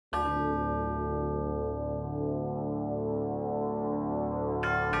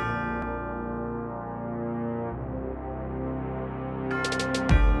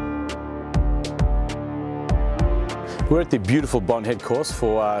We're at the beautiful Bond Head course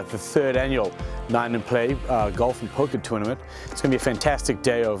for the third annual 9 and Play golf and poker tournament. It's going to be a fantastic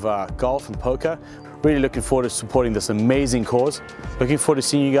day of golf and poker. Really looking forward to supporting this amazing cause. Looking forward to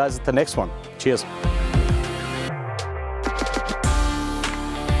seeing you guys at the next one. Cheers.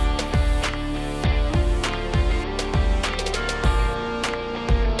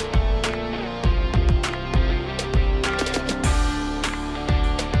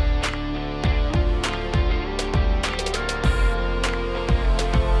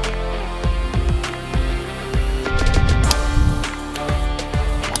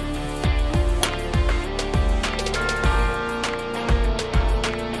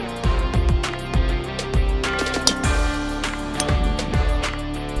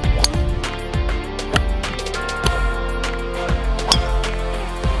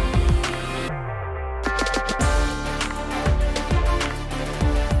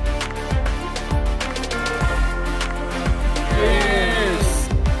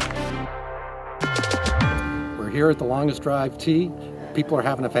 Here at the Longest Drive Tee. People are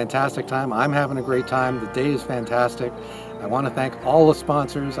having a fantastic time. I'm having a great time. The day is fantastic. I want to thank all the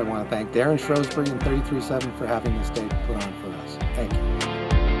sponsors. I want to thank Derryn, Shrosbree, and 33.7 for having this day put on for us. Thank you.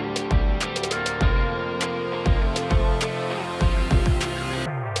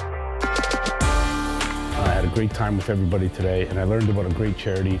 I had a great time with everybody today, and I learned about a great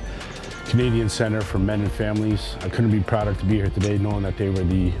charity, Canadian Center for Men and Families. I couldn't be prouder to be here today knowing that they were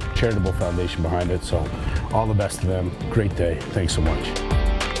the charitable foundation behind it, so all the best to them. Great day. Thanks so much.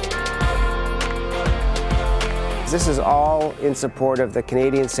 This is all in support of the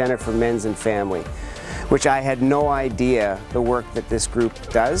Canadian Center for Men's and Family, which I had no idea the work that this group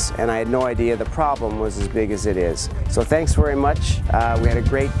does, and I had no idea the problem was as big as it is. So thanks very much. We had a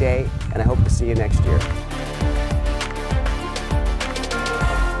great day, and I hope to see you next year.